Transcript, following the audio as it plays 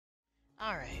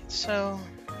Alright, so,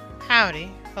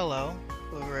 howdy, hello,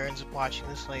 whoever ends up watching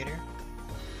this later.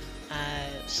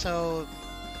 So,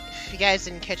 if you guys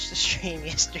didn't catch the stream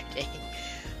yesterday,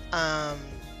 um,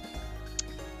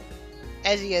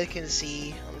 as you guys can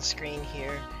see on the screen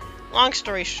here, long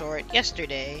story short,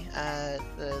 yesterday,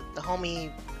 the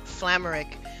homie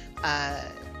Flammerick,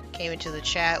 came into the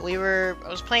chat. I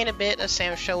was playing a bit of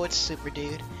SamSho with Super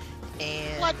Dude,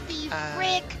 and, What the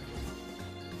frick?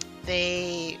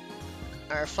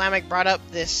 Flammerick brought up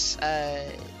this,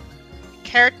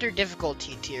 character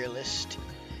difficulty tier list,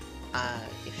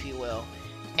 if you will,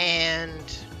 and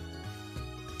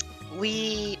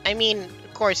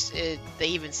of course, they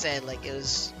even said, like, it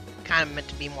was kind of meant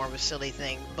to be more of a silly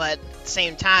thing, but at the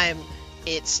same time,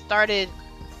 it started,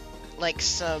 like,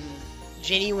 some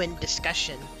genuine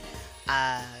discussion,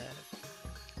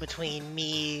 between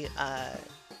me,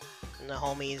 and the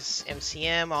homies,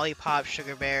 MCM, Olipop,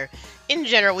 Sugar Bear. In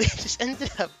general, we just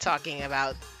ended up talking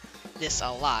about this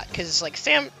a lot, because, like,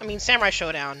 Samurai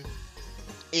Shodown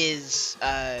is,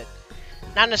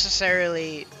 not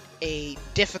necessarily a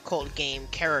difficult game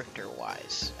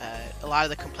character-wise. A lot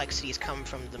of the complexities come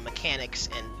from the mechanics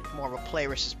and more of a player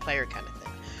versus player kind of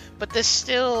thing. But this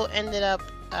still ended up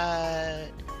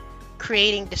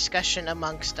creating discussion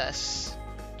amongst us.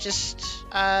 Just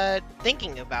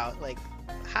thinking about, like,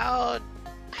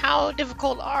 how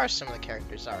difficult are some of the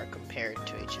characters are compared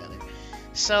to each other.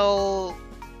 So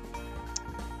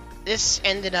this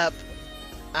ended up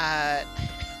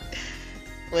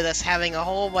with us having a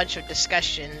whole bunch of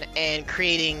discussion and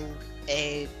creating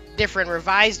a different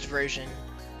revised version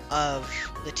of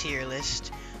the tier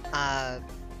list. Got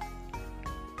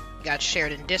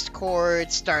shared in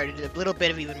Discord, started a little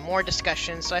bit of even more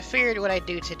discussion, so I figured what I'd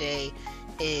do today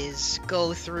is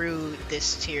go through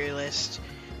this tier list,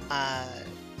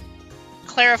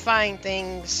 clarifying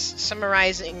things,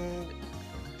 summarizing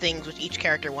things with each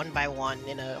character one by one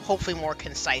in a hopefully more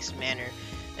concise manner.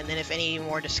 And then if any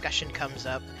more discussion comes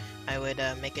up, I would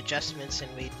make adjustments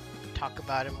and we'd talk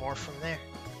about it more from there.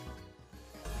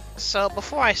 So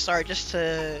before I start, just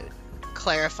to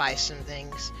clarify some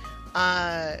things,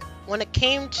 when it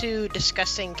came to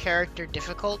discussing character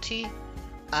difficulty,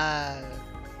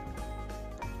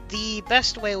 the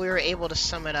best way we were able to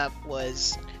sum it up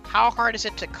was, how hard is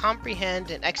it to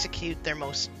comprehend and execute their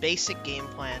most basic game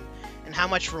plan, and how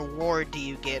much reward do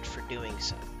you get for doing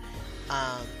so?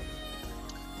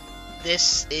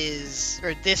 This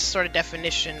sort of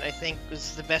definition, I think,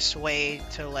 was the best way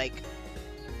to, like,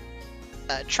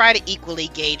 try to equally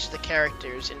gauge the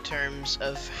characters in terms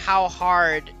of how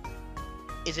hard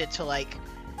is it to, like,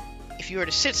 if you were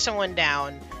to sit someone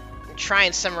down and try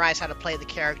and summarize how to play the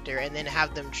character and then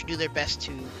have them do their best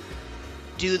to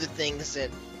do the things that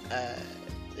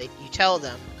you tell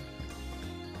them,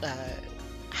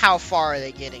 how far are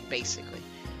they getting, basically.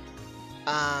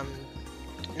 And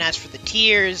as for the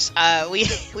tiers,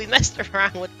 we messed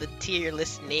around with the tier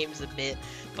list names a bit,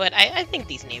 but I think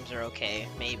these names are okay,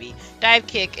 maybe. Dive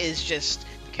Kick is just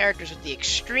the characters with the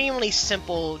extremely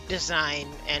simple design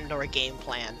and or game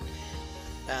plan.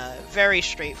 Very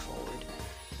straightforward.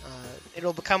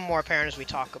 It'll become more apparent as we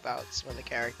talk about some of the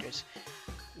characters.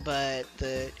 But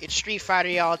it's Street Fighter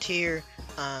Y'all tier.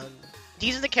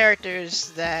 These are the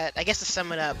characters that, I guess to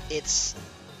sum it up, it's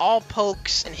all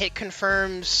pokes and hit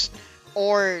confirms,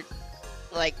 or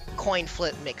like coin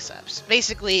flip mix-ups.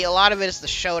 Basically, a lot of it is the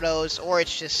Shotos, or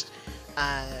it's just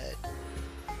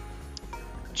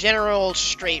general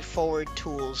straightforward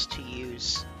tools to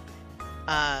use.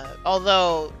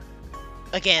 Although,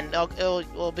 again,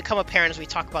 it'll become apparent as we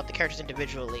talk about the characters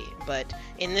individually, but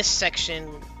in this section,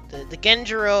 the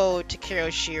Genjuro to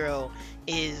Kyoshiro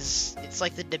it's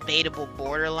like the debatable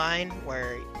borderline,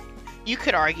 where you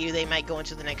could argue they might go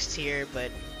into the next tier,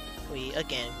 but we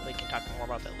can talk more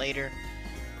about that later.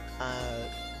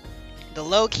 The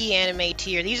low-key anime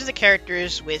tier, these are the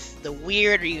characters with the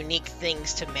weird or unique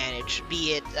things to manage,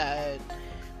 be it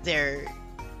their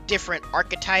different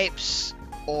archetypes,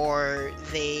 or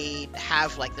they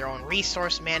have, like, their own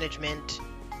resource management,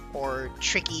 or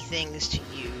tricky things to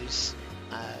use.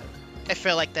 I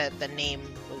feel like that the name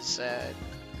was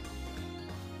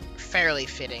fairly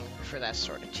fitting for that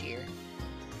sort of tier.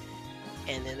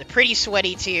 And then the pretty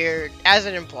sweaty tier, as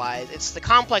it implies, it's the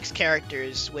complex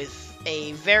characters with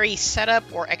a very setup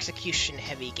or execution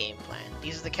heavy game plan.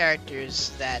 These are the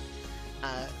characters that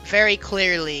very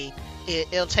clearly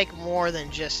it'll take more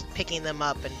than just picking them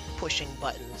up and pushing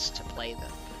buttons to play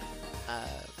them.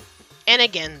 And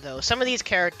again, though, some of these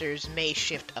characters may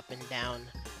shift up and down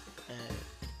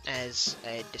as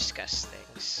I discuss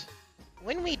things.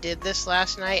 when we did this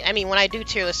last night, I mean, when I do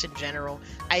tier lists in general,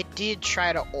 I did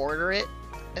try to order it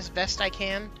as best I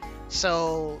can.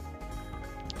 So,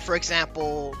 for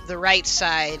example, the right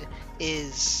side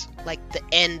is like the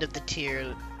end of the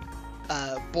tier,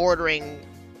 bordering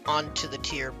onto the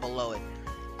tier below it.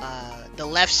 The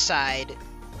left side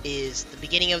is the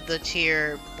beginning of the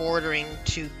tier, bordering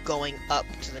to going up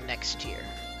to the next tier.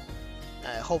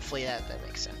 Hopefully that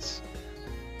makes sense.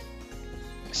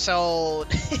 So,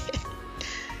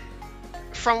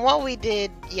 from what we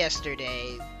did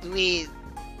yesterday,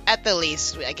 at the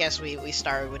least, I guess we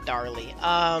started with Darli.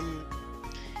 I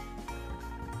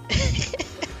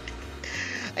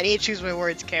need to choose my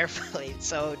words carefully,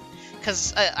 so,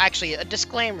 because, actually, a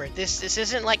disclaimer, this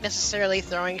isn't, like, necessarily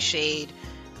throwing shade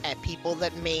at people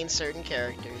that main certain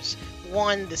characters.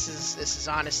 One, this is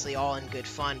honestly all in good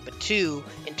fun, but two,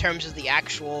 in terms of the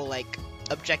actual, like,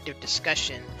 objective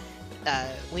discussion,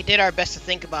 we did our best to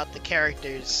think about the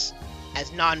characters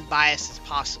as non-biased as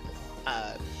possible,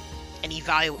 and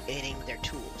evaluating their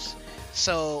tools.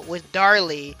 So, with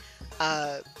Darli,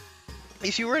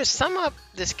 if you were to sum up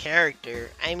this character,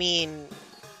 I mean,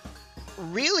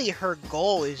 really her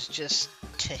goal is just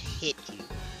to hit you.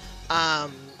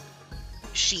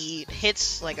 She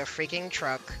hits like a freaking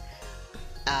truck.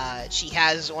 She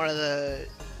has one of the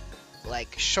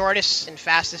like shortest and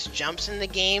fastest jumps in the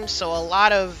game, so a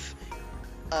lot of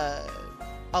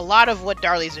what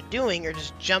Darlies are doing are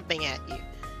just jumping at you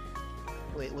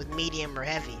with medium or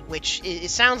heavy, which it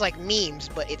sounds like memes,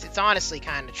 but it's honestly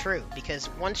kind of true, because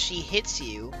once she hits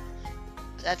you,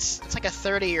 it's like a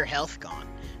third of your health gone.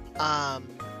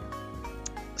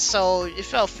 So it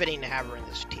felt fitting to have her in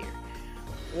this tier.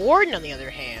 Warden, on the other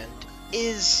hand,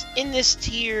 is in this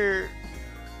tier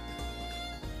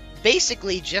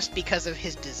basically just because of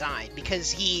his design, because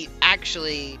he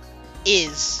actually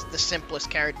is the simplest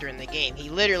character in the game. He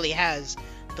literally has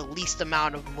the least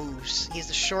amount of moves. He's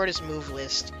the shortest move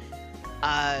list.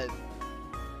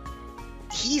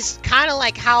 He's kind of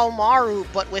like Haohmaru,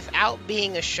 but without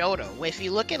being a Shoto. If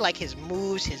you look at like his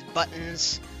moves, his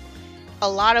buttons, a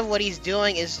lot of what he's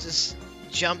doing is just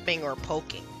jumping or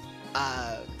poking.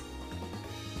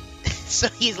 So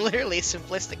he's literally a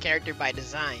simplistic character by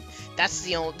design. That's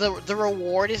the only the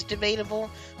reward is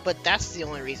debatable, but that's the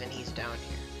only reason he's down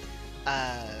here.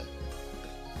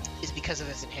 Is because of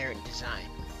his inherent design.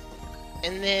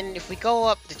 And then if we go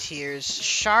up the tiers,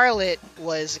 Charlotte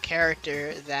was a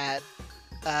character that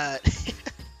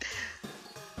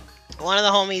one of the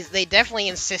homies, they definitely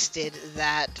insisted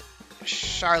that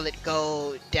Charlotte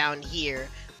go down here.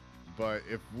 But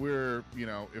if we're,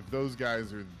 if those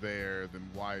guys are there, then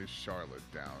why is Charlotte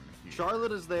down here?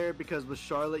 Charlotte is there because with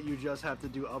Charlotte, you just have to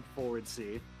do up, forward,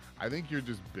 C. I think you're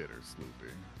just bitter,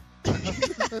 Sloopy.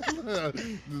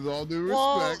 With all due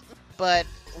respect. But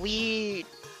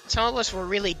some of us were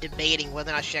really debating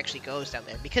whether or not she actually goes down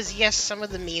there. Because yes, some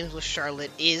of the memes with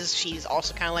Charlotte she's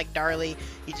also kind of like Darli.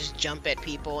 You just jump at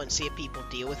people and see if people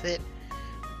deal with it.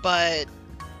 But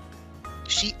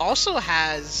she also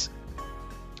has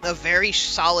a very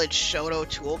solid Shoto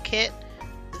toolkit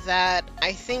that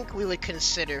I think we would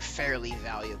consider fairly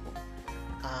valuable.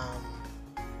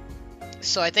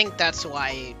 So I think that's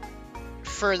why,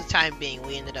 for the time being,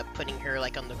 we ended up putting her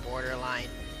like on the borderline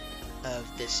of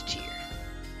this tier.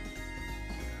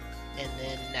 And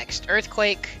then next,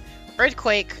 Earthquake.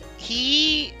 Earthquake,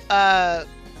 he talk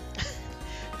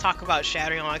about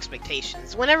shattering all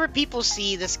expectations. Whenever people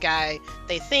see this guy,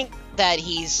 they think that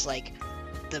he's like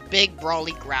the big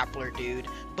brawly grappler dude,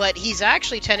 but he's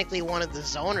actually technically one of the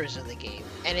zoners of the game.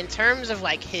 And in terms of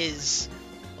like his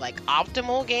like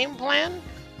optimal game plan,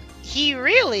 he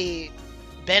really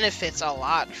benefits a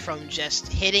lot from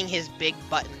just hitting his big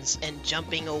buttons and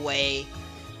jumping away.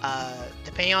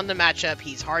 Depending on the matchup,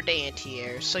 he's hard to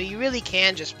anti-air, so you really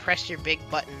can just press your big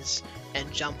buttons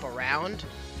and jump around.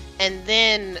 And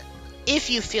then,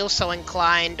 if you feel so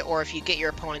inclined, or if you get your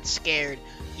opponent scared,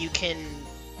 you can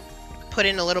put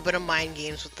in a little bit of mind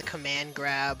games with the command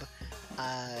grab,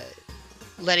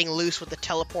 letting loose with the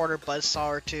teleporter buzzsaw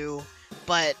or two.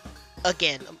 But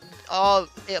again,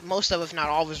 most of, if not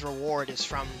all of his reward is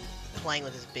from playing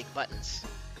with his big buttons.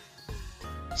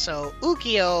 So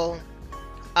Ukyo,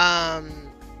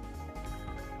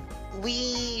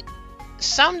 we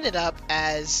summed it up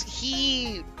as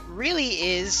he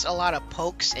really is a lot of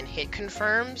pokes and hit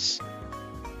confirms,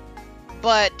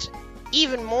 but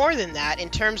even more than that, in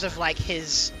terms of like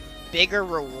his bigger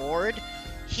reward,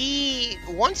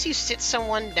 once you sit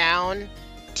someone down,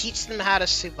 teach them how to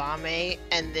Tsubame,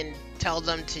 and then tell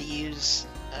them to use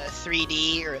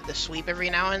 3D or the sweep every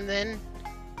now and then,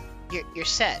 you're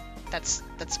set. That's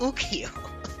Ukyo.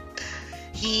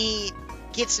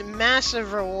 gets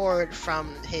massive reward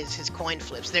from his coin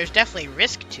flips. There's definitely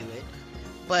risk to it,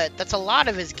 but that's a lot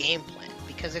of his game plan,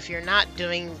 because if you're not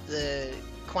doing the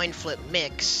coin flip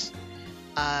mix,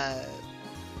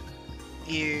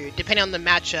 you, depending on the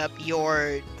matchup,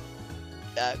 you're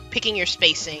picking your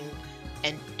spacing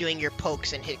and doing your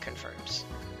pokes and hit confirms.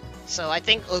 So I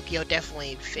think Ukyo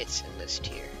definitely fits in this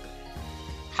tier.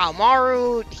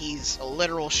 Haohmaru, he's a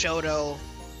literal Shodo.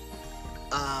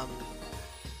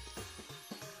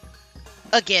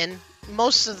 Again,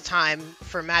 most of the time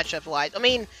for matchup wise, I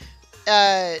mean,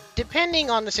 depending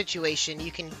on the situation,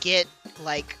 you can get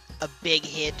like a big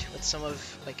hit with some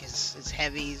of like his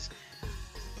heavies,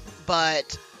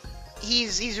 but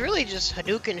he's really just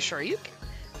Hadouken Shoryuken.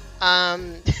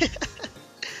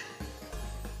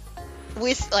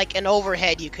 With like an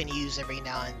overhead you can use every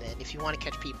now and then if you want to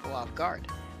catch people off guard.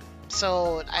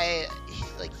 So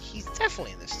he's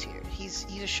definitely in this tier. He's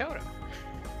a Shodo.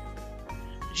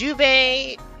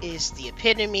 Jubei is the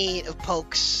epitome of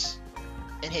pokes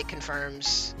and hit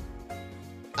confirms.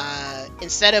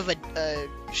 Instead of a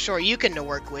Shoryuken to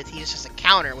work with, he uses a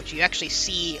counter, which you actually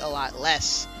see a lot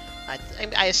less.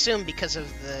 I assume because of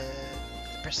the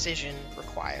precision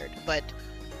required, but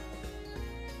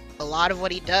a lot of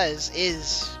what he does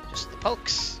is just the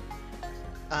pokes.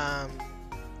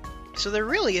 So there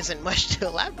really isn't much to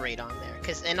elaborate on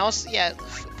there, and also, yeah,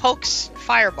 pokes,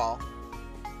 fireball,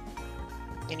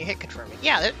 and you hit confirming.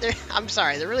 Yeah, I'm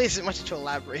sorry, there really isn't much to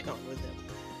elaborate on with him,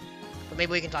 but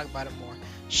maybe we can talk about it more.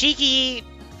 Shiki,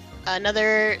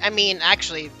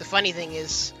 actually, the funny thing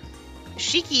is,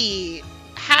 Shiki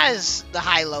has the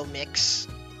high-low mix,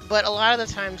 but a lot of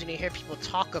the times when you hear people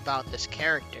talk about this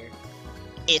character,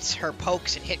 it's her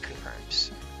pokes and hit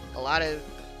confirms. A lot of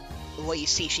what you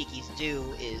see Shikis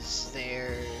do is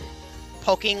they're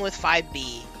poking with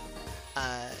 5B,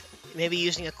 maybe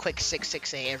using a quick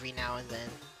 6-6A every now and then.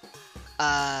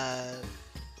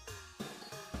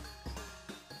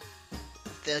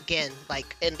 Again,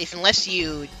 like, unless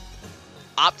you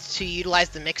opt to utilize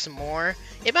the mix more,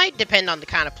 it might depend on the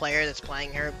kind of player that's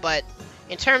playing her, but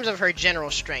in terms of her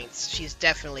general strengths, she's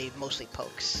definitely mostly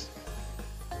pokes.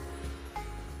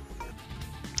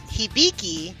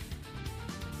 Hibiki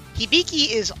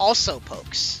is also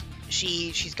pokes.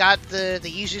 She's got the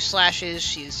Yuzu slashes.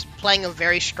 She's playing a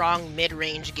very strong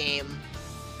mid-range game.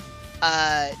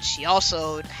 She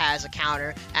also has a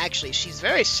counter. Actually, she's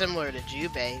very similar to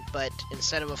Jubei, but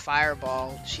instead of a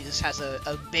fireball, she just has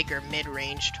a bigger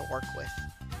mid-range to work with.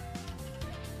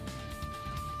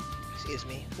 Excuse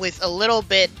me. With a little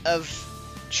bit of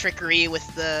trickery with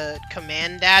the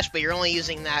command dash, but you're only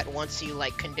using that once you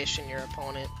like condition your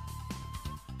opponent.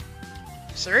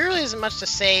 So there really isn't much to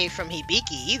say from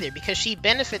Hibiki either, because she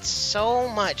benefits so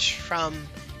much from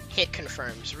hit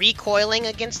confirms. Recoiling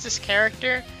against this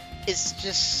character is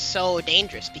just so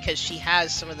dangerous because she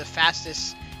has some of the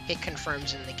fastest hit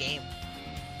confirms in the game.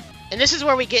 And this is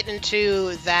where we get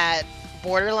into that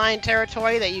borderline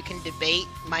territory that you can debate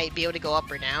might be able to go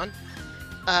up or down.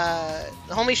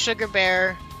 The homie Sugar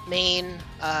Bear, main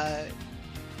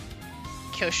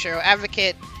Kyoshiro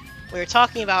advocate, we were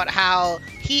talking about how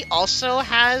he also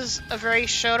has a very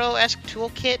Shoto-esque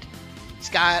toolkit. He's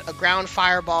got a ground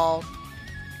fireball,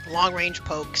 long-range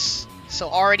pokes, so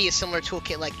already a similar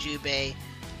toolkit like Jubei.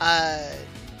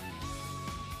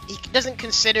 He doesn't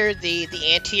consider the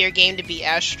anti-air game to be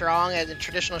as strong as the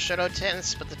traditional Shoto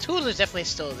tends, but the tools are definitely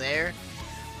still there.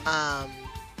 And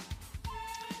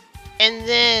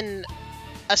then,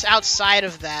 outside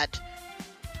of that,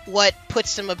 what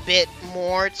puts him a bit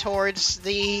more towards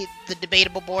the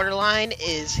debatable borderline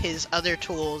is his other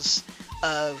tools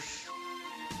of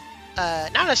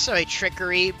not necessarily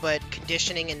trickery, but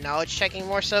conditioning and knowledge checking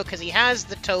more so, because he has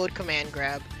the Toad command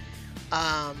grab.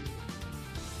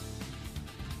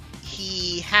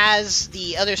 He has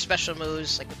the other special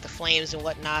moves, like with the flames and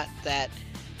whatnot, that,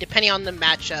 depending on the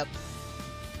matchup,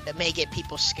 it may get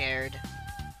people scared.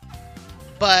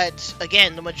 But,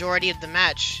 again, the majority of the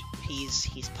match,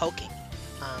 he's poking,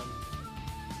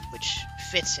 which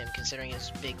fits him considering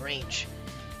his big range.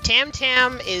 Tam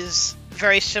Tam is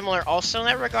very similar also in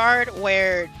that regard,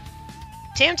 where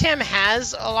Tam Tam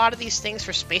has a lot of these things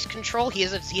for space control. He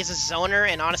has a zoner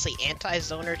and honestly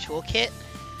anti-zoner toolkit.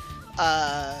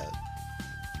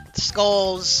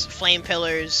 Skulls, flame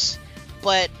pillars,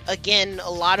 but again,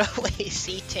 a lot of what you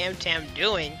see Tam Tam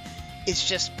doing is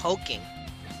just poking,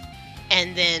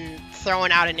 and then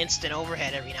throwing out an instant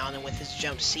overhead every now and then with his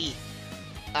jump C.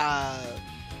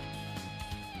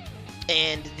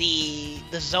 And the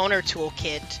zoner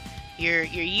toolkit, you're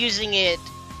using it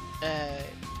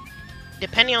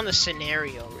depending on the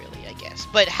scenario, really, I guess.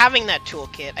 But having that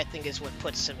toolkit, I think, is what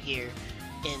puts him here.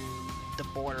 in the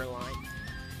borderline.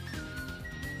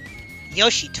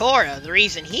 Yoshitora, the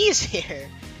reason he's here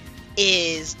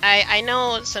is, I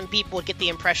know some people would get the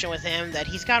impression with him that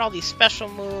he's got all these special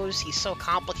moves, he's so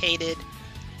complicated,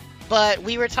 but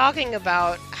we were talking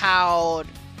about how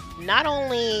not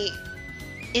only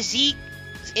is he,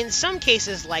 in some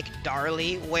cases like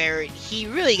Darli, where he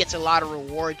really gets a lot of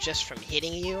reward just from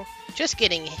hitting you, just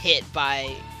getting hit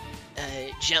by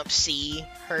Jump C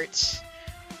hurts,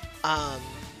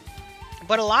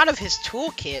 but a lot of his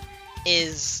toolkit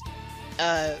is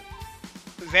a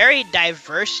very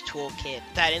diverse toolkit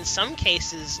that in some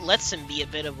cases lets him be a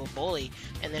bit of a bully,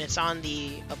 and then it's on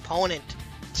the opponent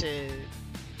to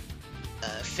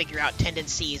figure out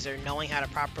tendencies or knowing how to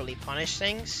properly punish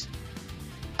things.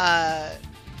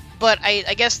 But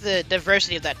I guess the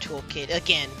diversity of that toolkit,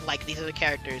 again, like these other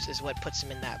characters, is what puts him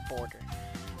in that border.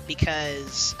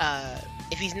 Because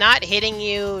if he's not hitting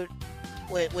you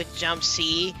with Jump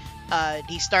C,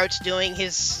 he starts doing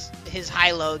his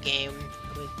high-low game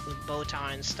with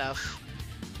Botan and stuff.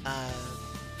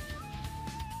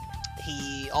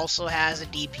 He also has a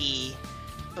DP,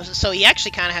 so he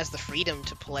actually kind of has the freedom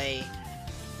to play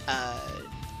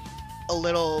a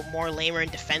little more lamer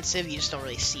and defensive. You just don't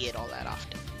really see it all that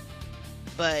often.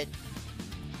 But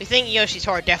I think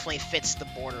Yoshitora definitely fits the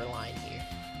borderline here.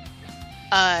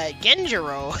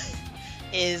 Genjuro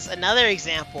is another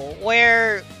example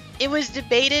where it was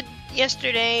debated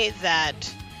yesterday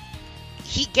that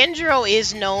Genjuro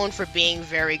is known for being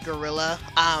very guerrilla.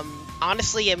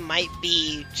 Honestly, it might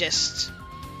be just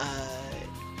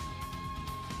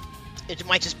it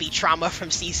might just be trauma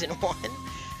from season 1.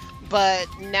 But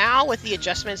now with the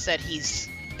adjustments that he's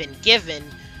been given,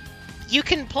 you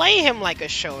can play him like a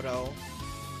Shoto,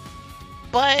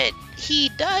 but he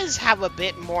does have a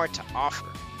bit more to offer.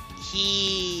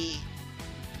 He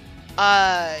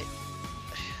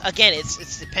again,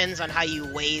 it depends on how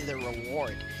you weigh the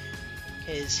reward.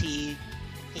 Because he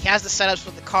has the setups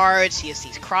with the cards, he has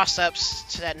these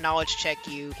cross-ups to that knowledge check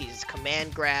you, he has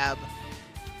command grab.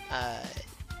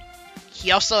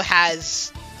 He also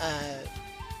has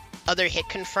other hit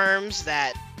confirms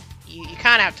that you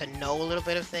kind of have to know a little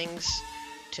bit of things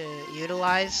to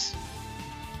utilize.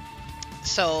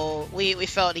 So we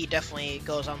felt he definitely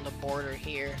goes on the border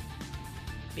here.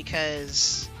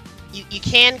 Because you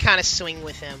can kind of swing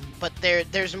with him, but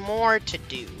there's more to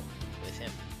do with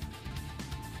him.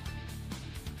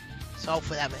 So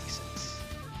hopefully that makes sense.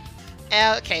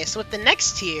 Okay, so with the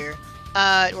next tier,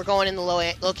 we're going in the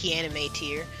low-key anime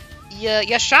tier.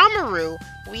 Yashamaru,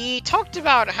 we talked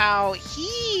about how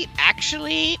he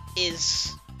actually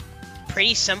is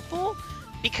pretty simple,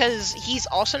 because he's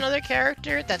also another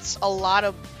character that's a lot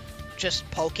of just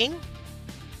poking.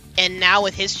 And now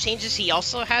with his changes, he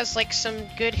also has like some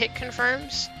good hit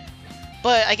confirms.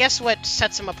 But I guess what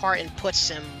sets him apart and puts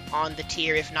him on the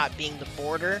tier, if not being the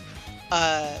border,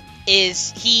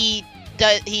 is he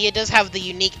does have the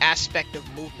unique aspect of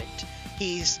movement.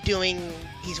 He's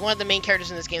one of the main characters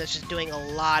in this game that's just doing a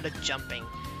lot of jumping,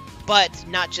 but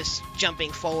not just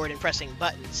jumping forward and pressing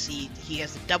buttons. He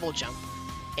has the double jump,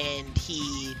 and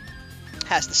he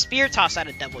has the spear toss out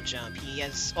of double jump. He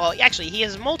has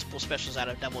multiple specials out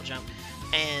of double jump,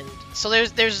 and so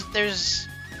there's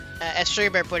as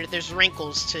Sugar Bear put it, there's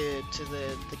wrinkles to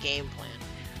the game plan.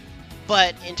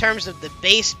 But in terms of the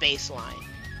baseline,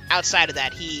 outside of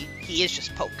that, he is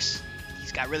just pokes.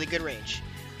 He's got really good range.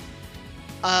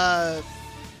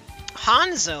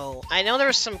 Hanzo, I know there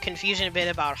was some confusion a bit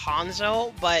about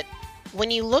Hanzo, but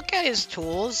when you look at his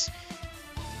tools,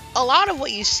 a lot of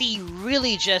what you see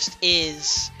really just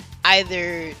is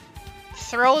either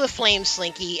throw the flame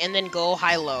slinky and then go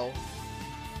high-low,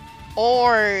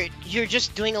 or you're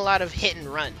just doing a lot of hit and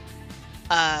run.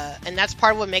 And that's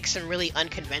part of what makes him really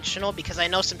unconventional, because I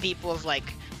know some people have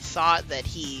thought that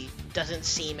he doesn't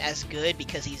seem as good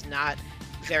because he's not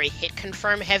very hit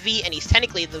confirm heavy, and he's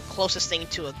technically the closest thing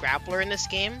to a grappler in this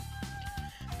game.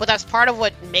 But that's part of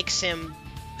what makes him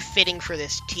fitting for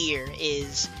this tier,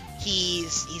 is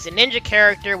he's a ninja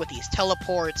character with these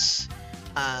teleports,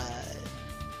 a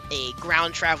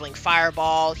ground traveling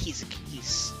fireball. He's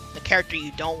a character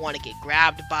you don't want to get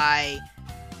grabbed by,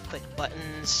 quick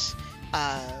buttons.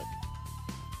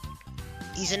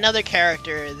 He's another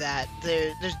character that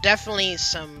there's definitely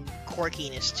some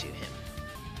quirkiness to him.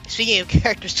 Speaking of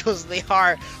characters tools, they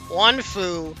are Wan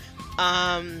Fu.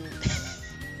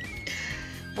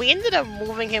 We ended up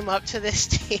moving him up to this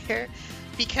tier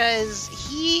because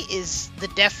he is the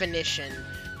definition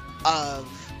of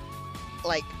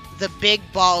the big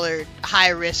baller, high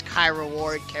risk, high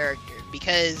reward character.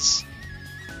 Because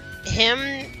him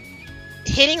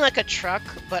hitting like a truck,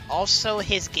 but also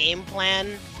his game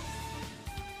plan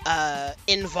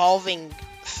involving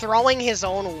throwing his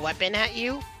own weapon at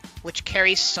you, which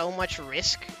carries so much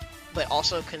risk, but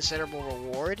also considerable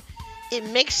reward. It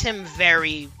makes him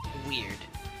very weird.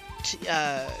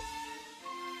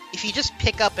 If you just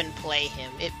pick up and play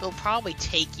him, it will probably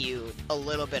take you a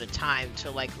little bit of time to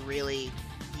like really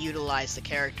utilize the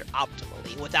character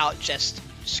optimally without just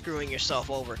screwing yourself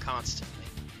over constantly.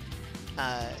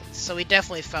 So we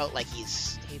definitely felt like he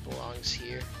belongs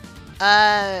here.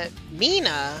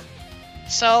 Mina.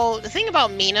 So the thing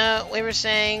about Mina, we were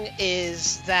saying,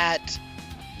 is that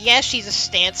yes, she's a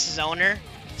stance zoner.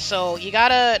 So you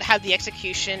gotta have the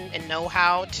execution and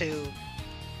know-how to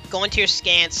go into your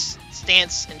stance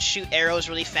and shoot arrows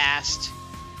really fast.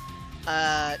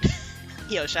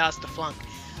 Yo, shoutouts to Flunk.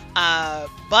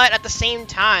 But at the same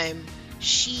time,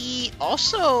 she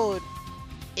also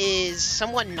is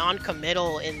somewhat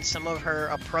non-committal in some of her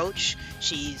approach.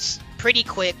 She's pretty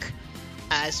quick,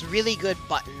 has really good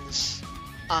buttons.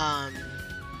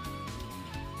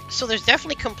 So there's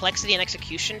definitely complexity and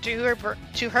execution to her, but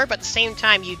at the same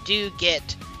time, you do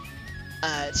get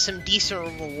some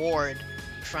decent reward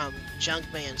from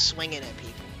Junkman swinging at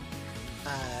people.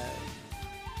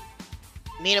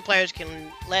 Mina players can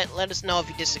let us know if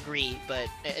you disagree, but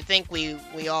I think we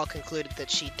all concluded that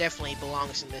she definitely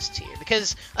belongs in this tier.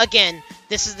 Because, again,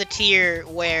 this is the tier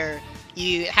where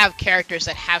you have characters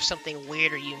that have something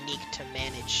weird or unique to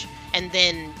manage. And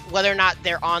then whether or not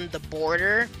they're on the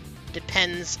border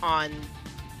depends on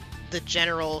the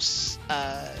general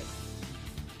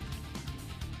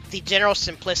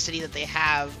simplicity that they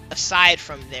have aside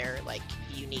from their, like,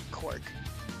 unique quirk.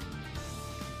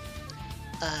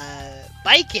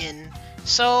 Baiken.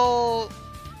 So,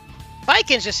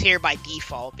 Baiken's just here by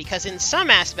default, because in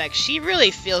some aspects, she really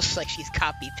feels like she's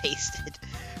copy-pasted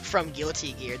from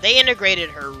Guilty Gear. They integrated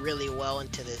her really well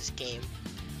into this game.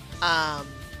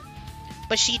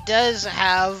 But she does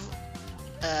have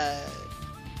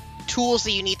tools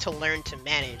that you need to learn to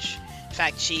manage. In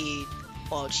fact, she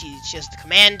has the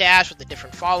command dash with the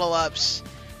different follow-ups.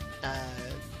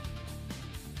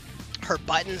 Her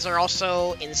buttons are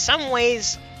also, in some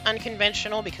ways,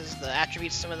 unconventional because of the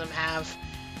attributes some of them have.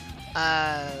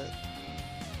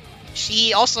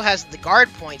 She also has the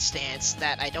guard point stance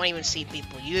that I don't even see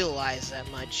people utilize that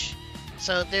much.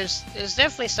 So there's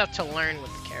definitely stuff to learn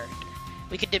with the character.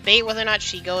 We could debate whether or not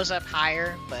she goes up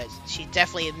higher, but she's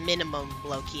definitely a minimum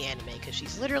low-key anime because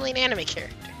she's literally an anime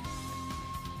character.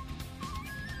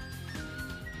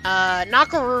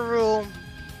 Nakoruru,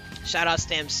 shoutouts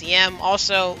to MCM.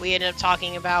 Also, we ended up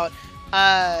talking about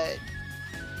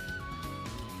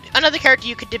another character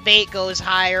you could debate goes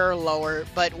higher or lower,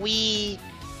 but we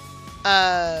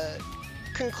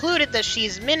concluded that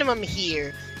she's minimum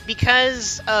here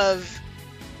because of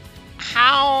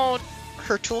how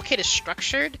her toolkit is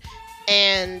structured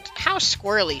and how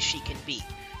squirrely she can be.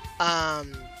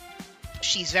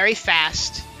 She's very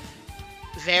fast,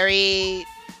 very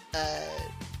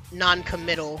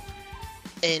non-committal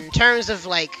in terms of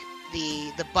like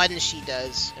the buttons she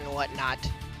does and whatnot.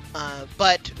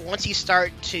 But once you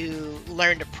start to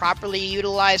learn to properly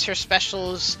utilize her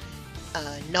specials,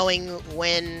 knowing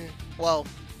when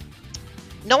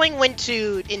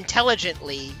to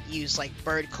intelligently use like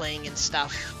bird cling and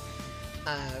stuff,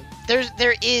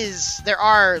 there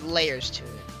are layers to it.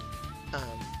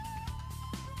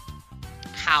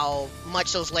 How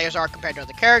much those layers are compared to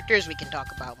other characters, we can talk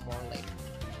about more later.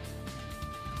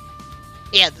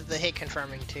 Yeah, the hit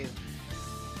confirming too.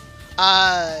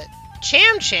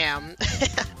 Cham Cham.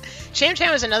 Cham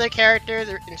Cham is another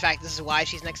character. In fact, this is why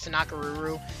she's next to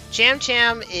Nakoruru. Cham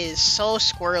Cham is so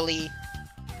squirrely.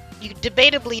 You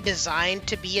debatably designed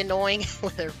to be annoying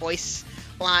with her voice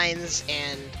lines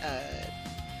and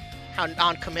how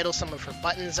non-committal some of her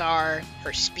buttons are,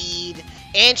 her speed,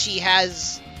 and she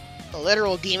has a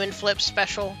literal demon flip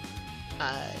special,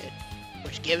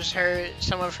 which gives her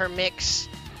some of her mix.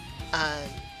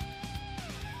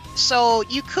 So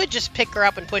you could just pick her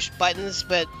up and push buttons,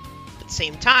 but at the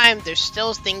same time, there's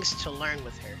still things to learn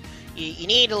with her. You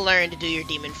need to learn to do your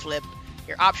demon flip,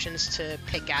 your options to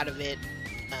pick out of it,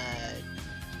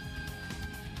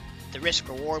 the risk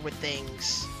reward with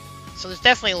things. So there's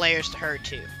definitely layers to her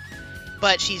too.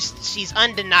 But she's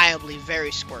undeniably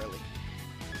very squirrely.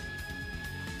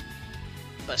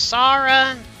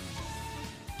 Basara.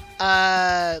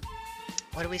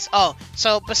 What do we... Oh,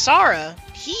 so Basara,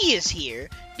 he is here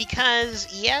because,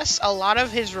 yes, a lot of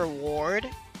his reward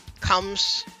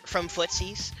comes from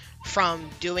footsies, from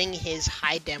doing his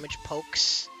high damage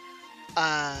pokes.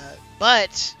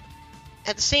 But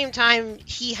at the same time,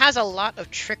 he has a lot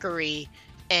of trickery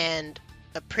and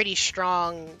a pretty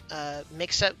strong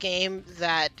mix-up game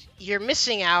that you're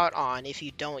missing out on if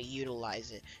you don't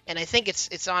utilize it. And I think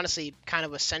it's honestly kind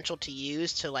of essential to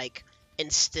use to like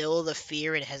instill the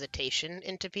fear and hesitation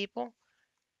into people.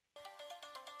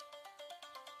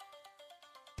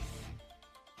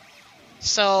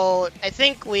 So I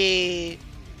think the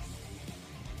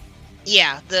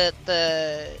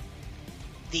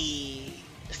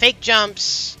fake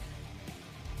jumps.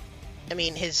 I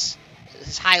mean, his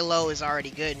high-low is already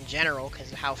good in general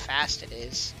because of how fast it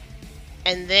is.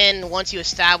 And then once you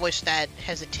establish that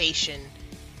hesitation,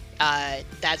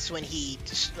 that's when he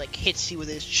just like hits you with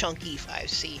his chunky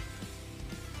 5C.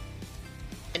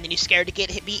 And then you're scared to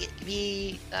get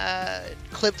be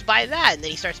clipped by that, and then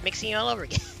he starts mixing you all over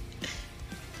again.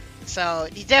 So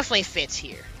he definitely fits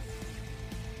here.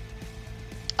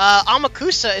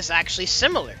 Amakusa is actually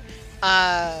similar,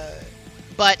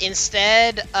 but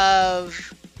instead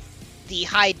of the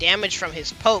high damage from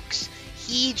his pokes,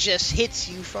 he just hits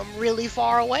you from really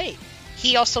far away.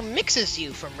 He also mixes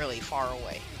you from really far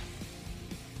away.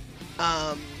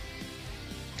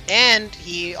 And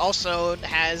he also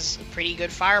has a pretty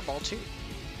good fireball too.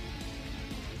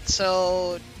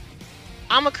 So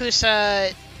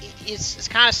Amakusa is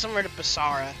kind of similar to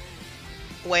Basara,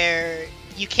 where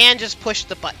you can just push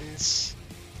the buttons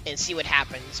and see what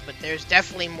happens, but there's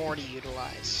definitely more to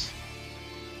utilize.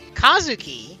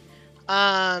 Kazuki,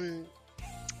 oh,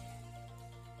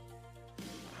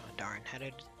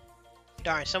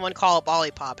 darn, someone call up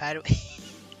Olipop. How do we...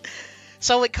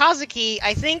 So with Kazuki,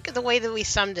 I think the way that we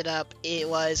summed it up, it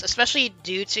was, especially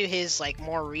due to his like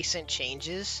more recent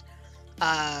changes,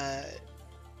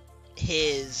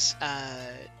 his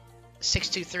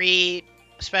 623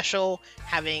 special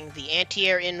having the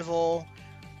anti-air invul,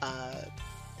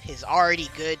 his already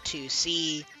good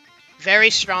 2C,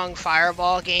 very strong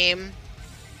fireball game.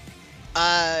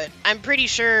 I'm pretty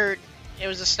sure it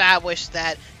was established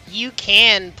that you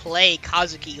can play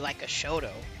Kazuki like a Shoto.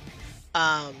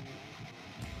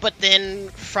 But then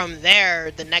from there,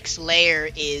 the next layer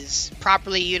is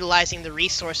properly utilizing the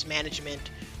resource management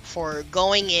for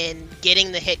going in,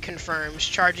 getting the hit confirms,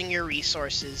 charging your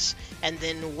resources, and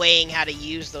then weighing how to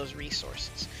use those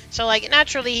resources. So, like,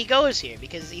 naturally he goes here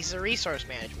because he's a resource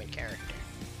management character.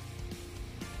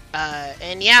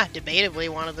 And yeah, debatably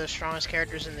one of the strongest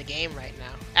characters in the game right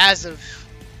now, as of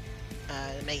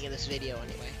making this video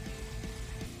anyway.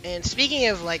 And speaking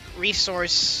of like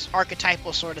resource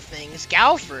archetypal sort of things,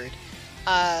 Galford,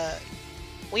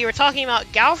 we were talking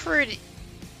about Galford.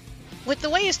 With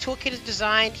the way his toolkit is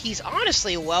designed, he's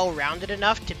honestly well-rounded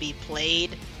enough to be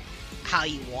played how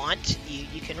you want.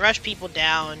 You can rush people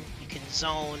down, you can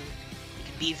zone, you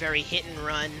can be very hit and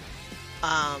run.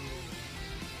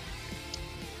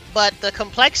 But the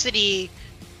complexity,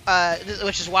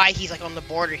 which is why he's like on the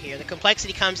border here, the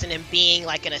complexity comes in him being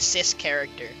like an assist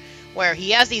character, where he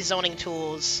has these zoning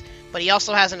tools, but he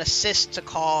also has an assist to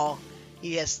call.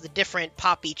 He has the different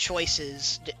poppy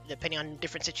choices, depending on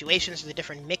different situations, the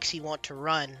different mix you want to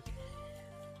run.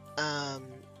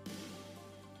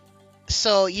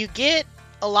 So you get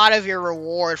a lot of your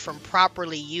reward from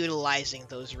properly utilizing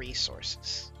those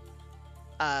resources.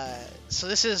 So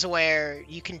this is where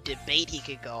you can debate he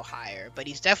could go higher, but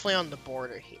he's definitely on the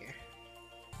border here.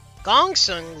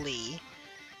 Gongsun Li,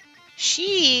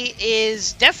 she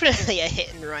is definitely a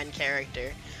hit and run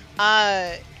character.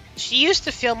 She used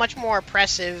to feel much more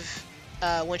oppressive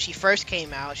when she first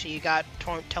came out. She got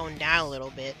toned down a little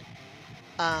bit.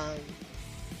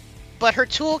 But her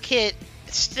toolkit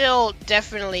still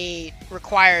definitely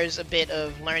requires a bit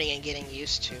of learning and getting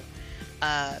used to.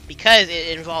 Because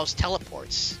it involves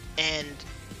teleports, and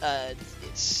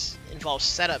it involves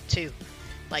setup too.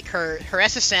 Like her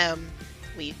SSM,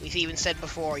 we've even said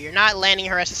before, you're not landing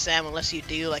her SSM unless you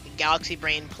do like a Galaxy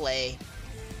Brain play.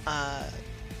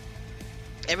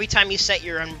 Every time you set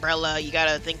your umbrella, you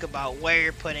gotta think about where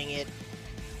you're putting it,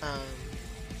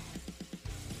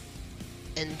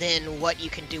 and then what you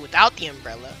can do without the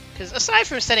umbrella. Because aside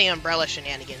from setting umbrella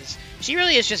shenanigans, she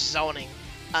really is just zoning.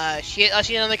 She's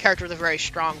another character with a very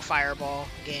strong fireball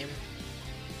game.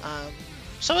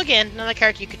 So again, another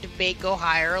character you could debate go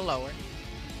higher or lower,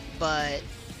 but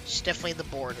she's definitely the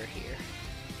border here.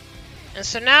 And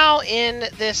so now in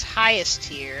this highest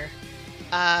tier,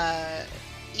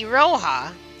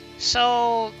 Iroha.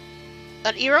 So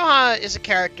Iroha is a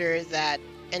character that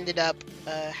ended up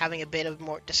having a bit of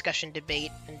more discussion and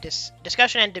debate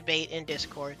in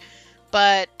Discord.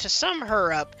 But to sum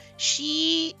her up,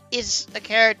 she is a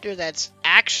character that's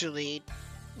actually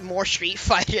more Street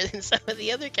Fighter than some of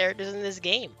the other characters in this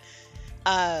game.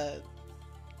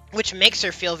 Which makes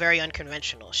her feel very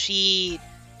unconventional. She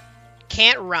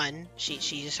can't run. She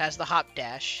just has the hop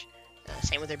dash.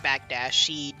 Same with her back dash.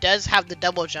 She does have the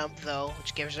double jump though,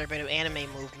 which gives her a bit of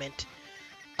anime movement.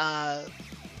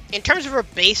 In terms of her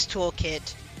base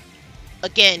toolkit,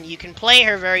 again, you can play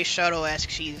her very Shoto-esque.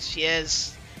 She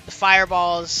has the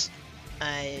fireballs,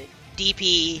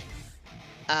 DP,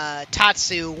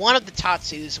 Tatsu, one of the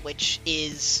Tatsus, which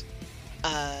is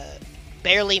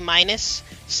barely minus,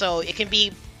 so it can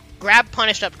be grab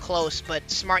punished up close, but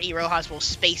smart Irohas will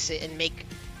space it and make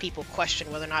people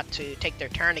question whether or not to take their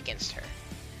turn against her.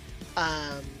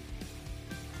 And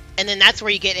then that's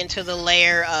where you get into the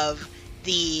layer of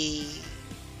the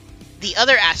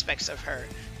other aspects of her,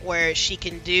 where she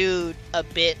can do a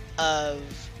bit of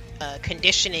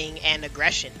conditioning and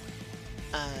aggression.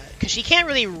 Because she can't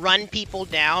really run people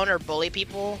down or bully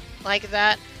people like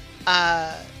that.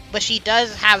 But she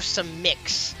does have some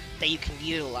mix that you can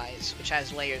utilize, which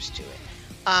has layers to it.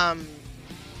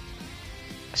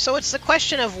 So it's the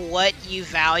question of what you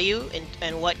value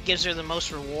and what gives her the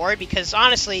most reward, because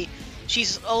honestly,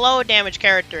 she's a low damage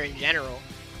character in general.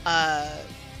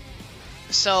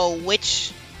 So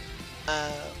which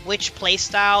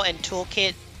playstyle and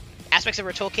toolkit, aspects of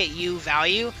her toolkit you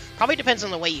value, probably depends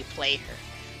on the way you play her.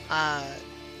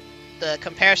 The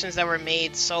comparisons that were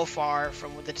made so far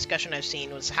from the discussion I've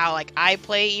seen was how, like, I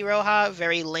play Iroha,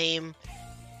 very lame,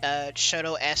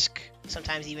 Shoto-esque,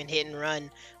 sometimes even hit and run,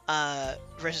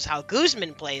 versus how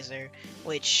Guzman plays her,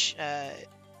 which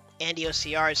Andy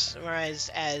OCR summarized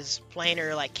as playing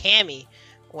her like Cammy,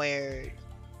 where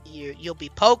you'll be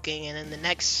poking, and then the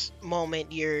next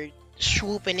moment you're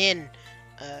swooping in,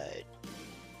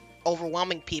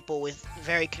 overwhelming people with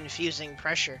very confusing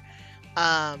pressure.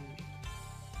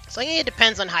 So I think it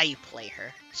depends on how you play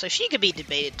her. So she could be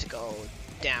debated to go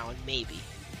down, maybe.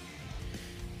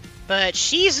 But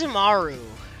Shizumaru,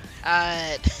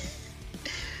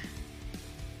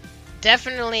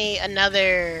 definitely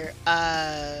another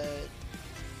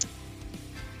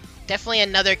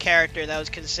character that was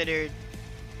considered,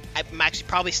 actually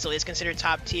probably still is considered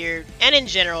top tier, and in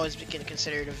general is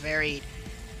considered a very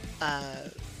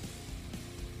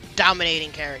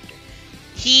dominating character.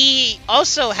 He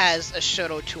also has a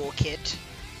Shoto toolkit,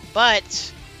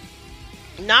 but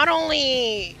not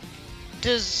only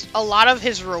does a lot of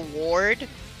his reward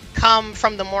come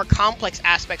from the more complex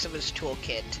aspects of his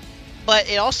toolkit, but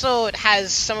it also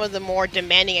has some of the more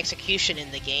demanding execution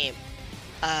in the game.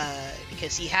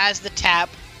 Because he has the tap,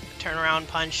 turnaround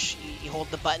punch, you hold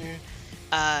the button,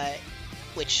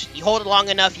 which you hold it long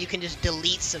enough you can just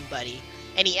delete somebody,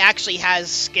 and he actually has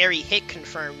scary hit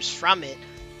confirms from it.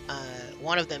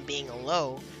 One of them being a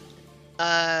low.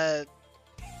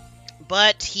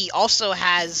 But he also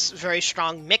has very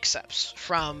strong mix-ups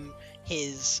from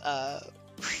his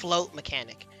float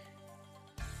mechanic,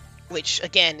 which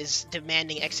again is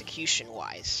demanding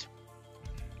execution-wise.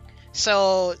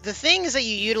 So the things that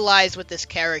you utilize with this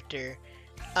character,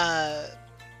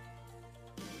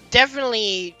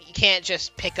 definitely you can't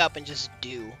just pick up and just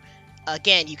do.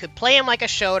 Again, you could play him like a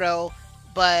Shoto,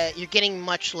 but you're getting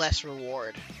much less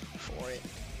reward for it.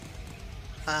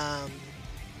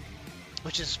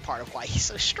 Which is part of why he's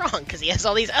so strong, because he has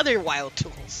all these other wild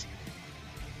tools.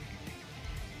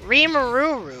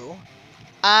 Rimururu,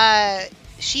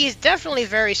 she is definitely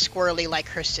very squirrely like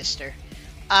her sister.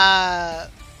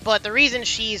 But the reason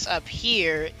she's up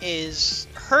here is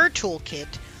her toolkit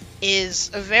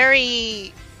is a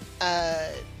very,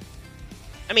 I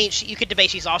mean, you could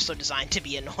debate she's also designed to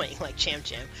be annoying like Cham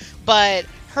Cham, but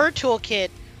her toolkit,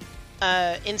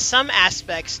 in some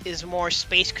aspects, is more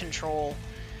space control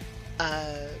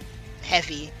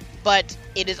heavy, but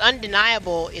it is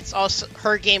undeniable. It's also,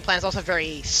 her game plan is also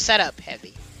very setup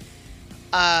heavy.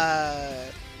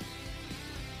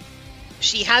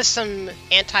 She has some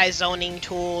anti-zoning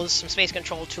tools, some space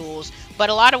control tools, but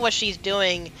a lot of what she's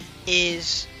doing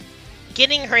is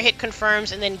getting her hit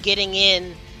confirms and then getting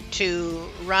in to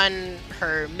run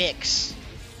her mix,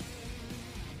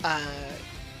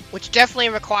 which definitely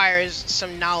requires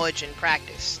some knowledge and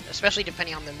practice, especially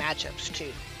depending on the matchups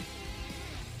too.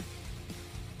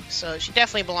 So she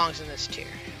definitely belongs in this tier.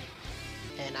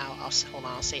 And I'll hold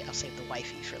on. I'll save the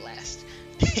wifey for last.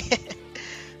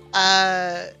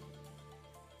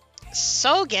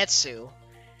 Sogetsu.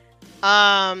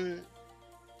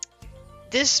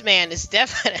 This man is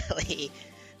definitely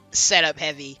setup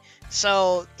heavy.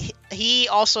 So he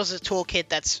also has a toolkit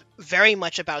that's very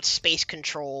much about space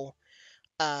control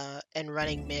and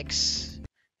running mix.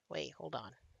 Wait, hold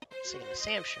on. Singing the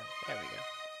SamSho. There we go.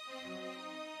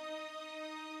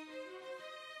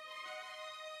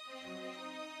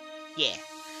 Yeah.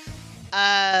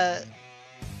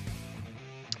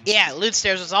 Yeah, Loot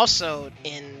Stairs was also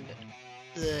in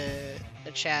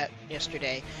the chat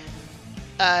yesterday.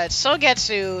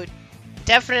 Sogetsu,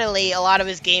 definitely a lot of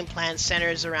his game plan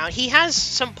centers around. He has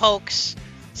some pokes,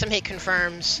 some hit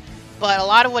confirms, but a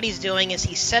lot of what he's doing is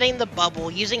he's setting the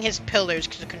bubble, using his pillars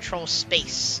to control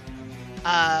space.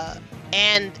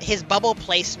 And his bubble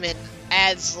placement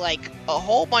adds like a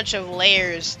whole bunch of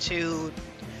layers to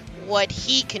what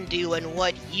he can do and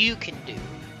what you can do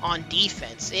on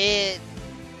defense.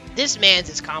 This man's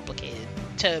is complicated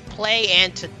to play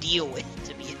and to deal with,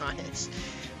 to be honest.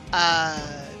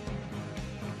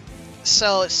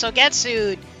 So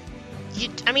Sogetsu,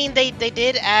 I mean, they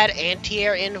did add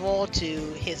anti-air invul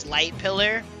to his light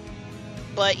pillar,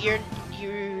 but you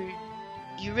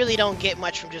really don't get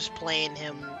much from just playing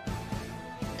him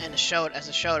as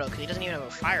a Shoto, because he doesn't even have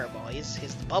a fireball. He's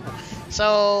the bubble.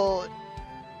 So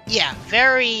yeah,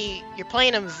 you're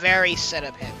playing him very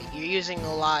setup heavy. You're using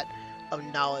a lot of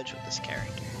knowledge with this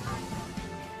character.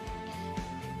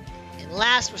 And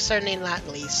last but certainly not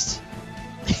least,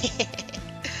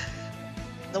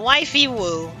 the wifey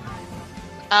Wu.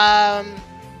 And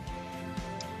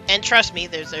trust me,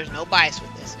 there's no bias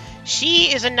with this.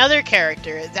 She is another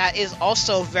character that is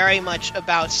also very much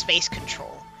about space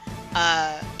control,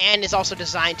 and is also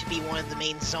designed to be one of the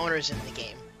main zoners in the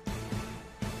game.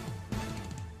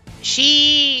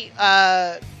 She,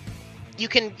 you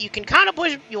can kind of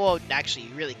push. Well, actually,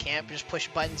 you really can't just push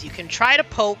buttons. You can try to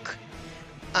poke,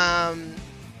 but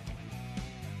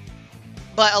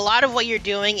a lot of what you're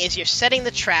doing is you're setting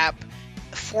the trap,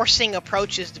 forcing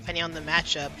approaches depending on the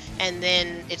matchup, and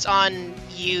then it's on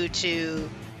you to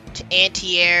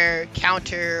anti-air,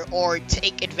 counter, or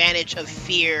take advantage of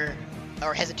fear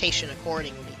or hesitation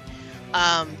accordingly.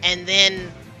 And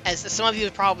then, as some of you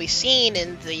have probably seen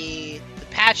in the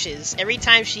patches, every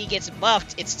time she gets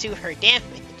buffed, it's to her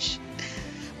damage.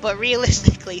 But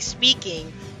realistically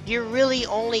speaking, you're really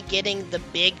only getting the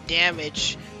big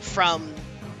damage from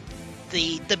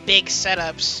the big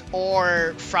setups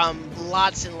or from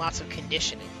lots and lots of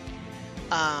conditioning.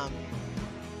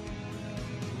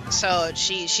 So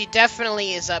she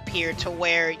definitely is up here to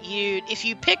where if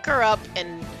you pick her up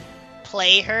and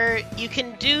play her, you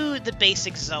can do the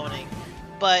basic zoning,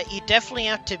 but you definitely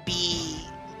have to be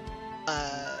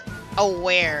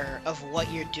aware of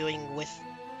what you're doing with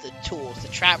the tools, the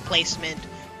trap placement,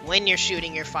 when you're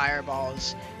shooting your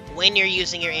fireballs, when you're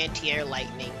using your anti-air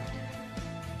lightning,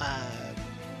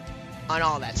 on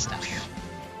all that stuff.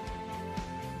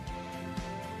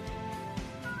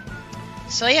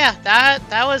 So yeah,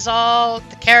 that was all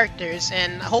the characters,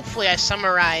 and hopefully I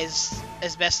summarized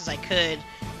as best as I could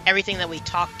everything that we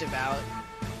talked about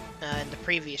in the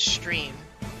previous stream.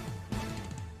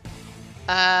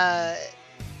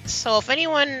 So if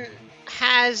anyone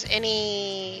has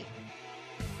any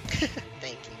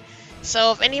thank you.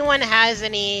 So if anyone has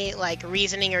any like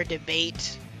reasoning or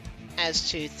debate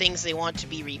as to things they want to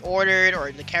be reordered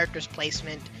or the character's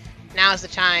placement, now's the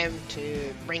time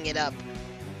to bring it up.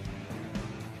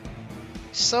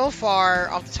 So far,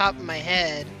 off the top of my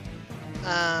head,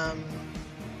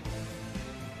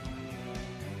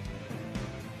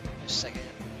 just a second.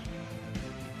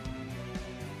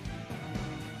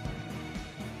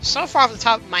 So far off the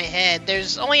top of my head,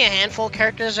 there's only a handful of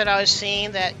characters that I was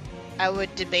seeing that I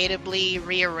would debatably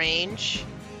rearrange.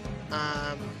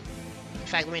 In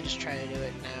fact, let me just try to do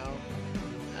it now.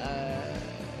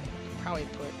 Probably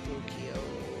put Ukyo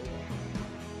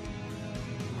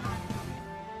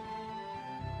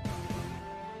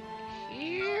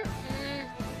here.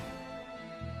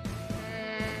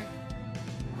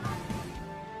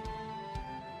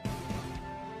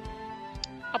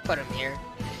 I'll put him here.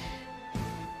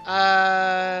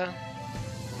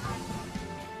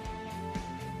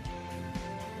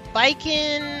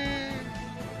 Baiken.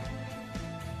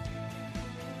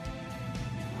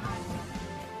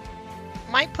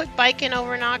 Might put Baiken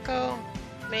over Nako,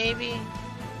 maybe.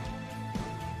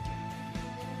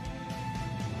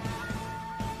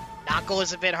 Nako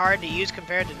is a bit hard to use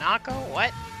compared to Nako?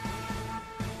 What?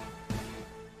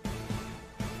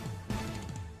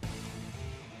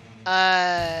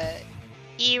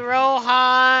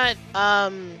 Iroha,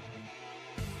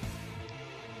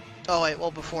 oh wait,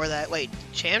 well before that, wait,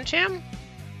 Cham Cham?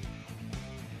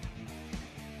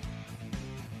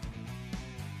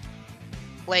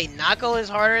 Wait, Nako is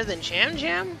harder than Cham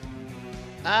Cham?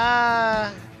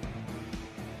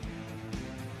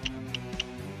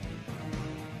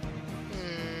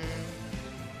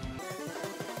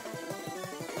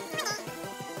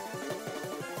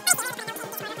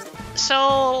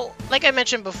 So, like I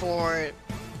mentioned before,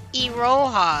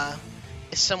 Iroha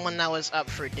is someone that was up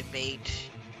for debate.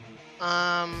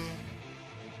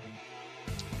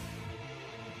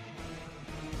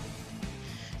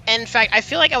 in fact, I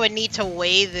feel like I would need to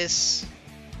weigh this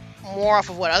more off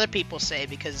of what other people say,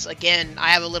 because again, I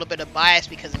have a little bit of bias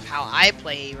because of how I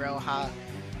play Iroha.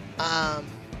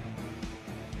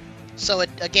 So it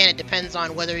depends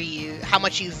on whether how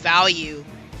much you value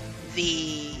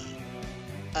the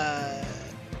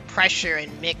pressure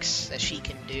and mix that she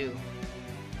can do.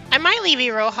 I might leave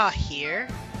Iroha here.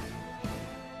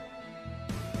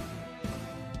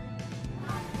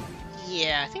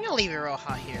 Yeah, I think I'll leave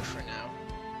Iroha here for now.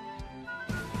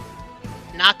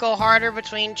 Not go harder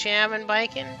between Cham and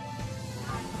Baiken?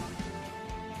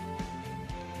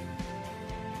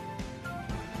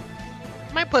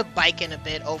 Might put Baiken a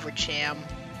bit over Cham.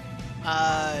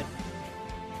 I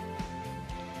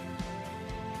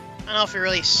don't know if you're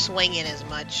really swinging as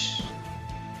much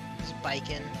as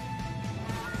Baiken.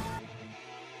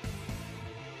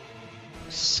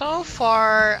 So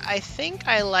far, I think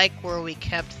I like where we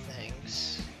kept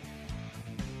things.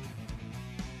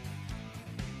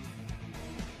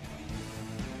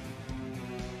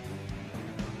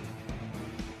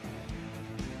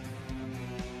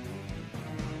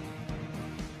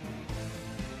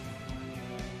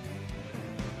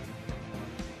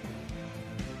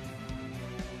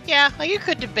 Yeah, like you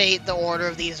could debate the order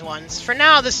of these ones. For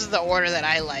now, this is the order that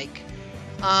I like.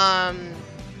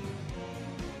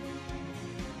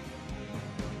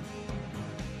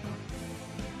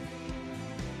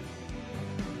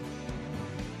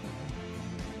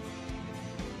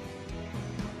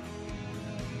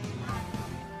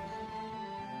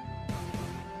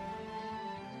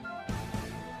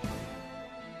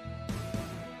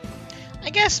 I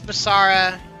guess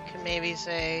Basara can maybe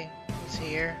say it's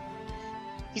here.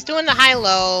 He's doing the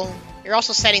high-low. You're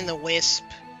also setting the wisp.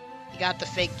 You got the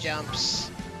fake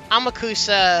jumps.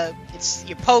 Amakusa,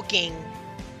 you're poking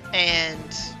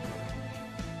and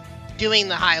doing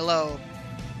the high-low.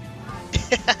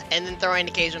 And then throwing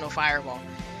the occasional fireball.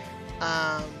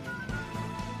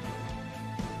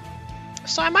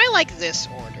 So I might like this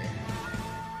order.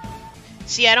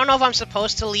 See, I don't know if I'm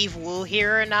supposed to leave Wu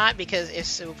here or not, because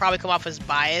it will probably come off as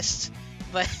biased.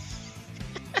 But...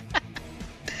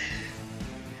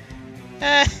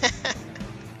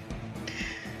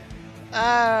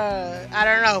 I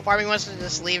don't know. Part of me wants to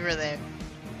just leave her there.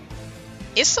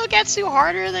 Is Sogetsu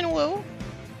harder than Wu?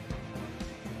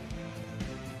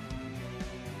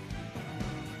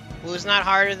 Wu's not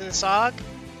harder than Sog?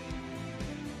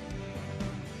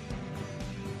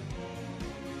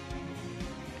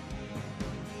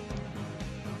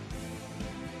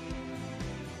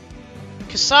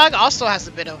 Because Sog also has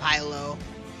a bit of high-low.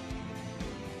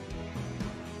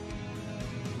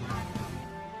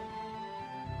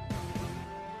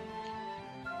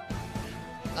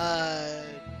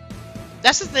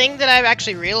 That's the thing that I've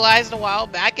actually realized a while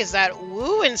back, is that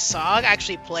Wu and Sog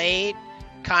actually played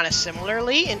kind of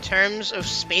similarly in terms of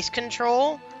space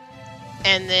control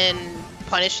and then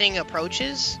punishing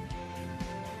approaches.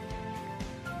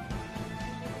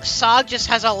 Sog just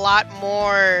has a lot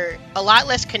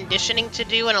less conditioning to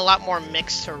do and a lot more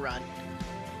mix to run.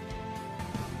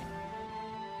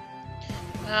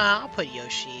 I'll put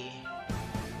Yoshi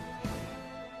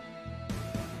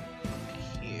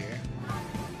here.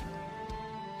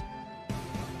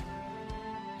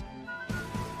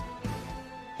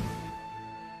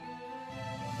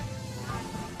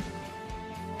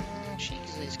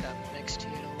 Shiki's got mix to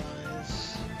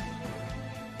utilize.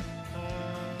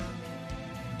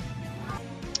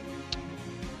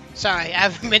 Sorry, I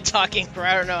haven't been talking for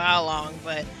I don't know how long,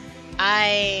 but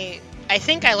I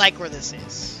think I like where this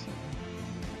is.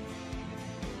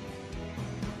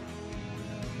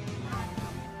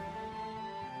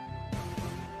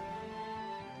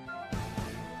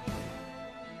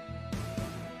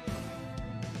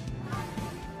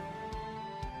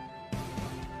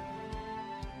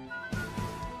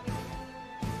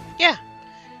 Yeah.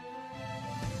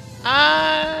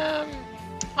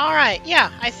 Alright,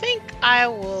 yeah, I think I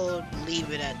will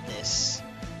leave it at this.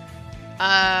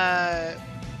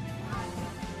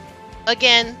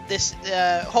 Again, this,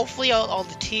 hopefully all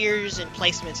the tiers and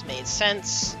placements made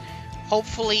sense.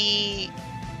 Hopefully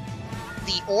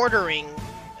the ordering,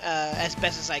 as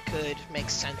best as I could,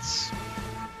 makes sense.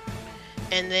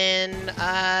 And then,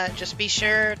 just be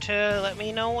sure to let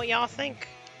me know what y'all think.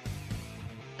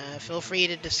 Feel free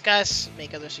to discuss,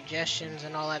 make other suggestions,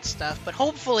 and all that stuff. But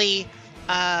hopefully,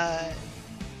 no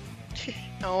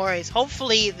worries.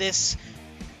 Hopefully this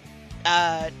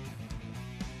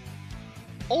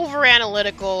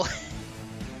over-analytical,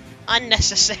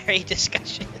 unnecessary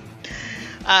discussion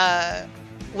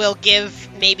will give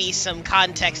maybe some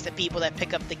context to people that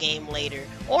pick up the game later.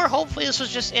 Or hopefully this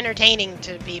was just entertaining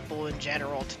to people in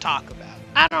general to talk about.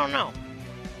 I don't know.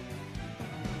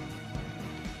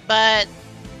 But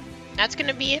that's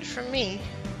gonna be it from me.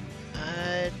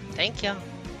 Thank y'all.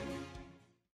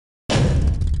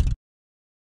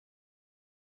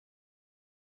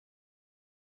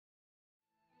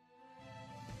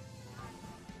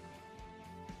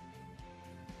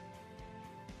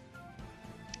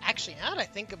 Actually, now that I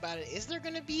think about it, is there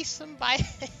gonna be some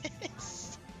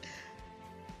bias?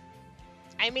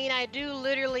 I mean, I do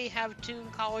literally have 2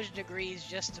 college degrees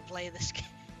just to play this game.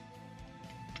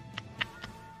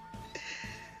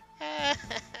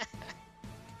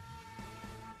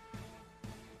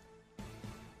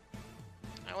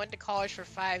 I went to college for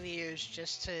 5 years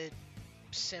just to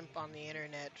simp on the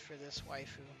internet for this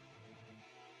waifu.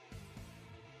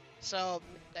 So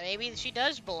maybe she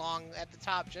does belong at the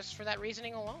top just for that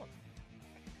reasoning alone.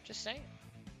 Just saying.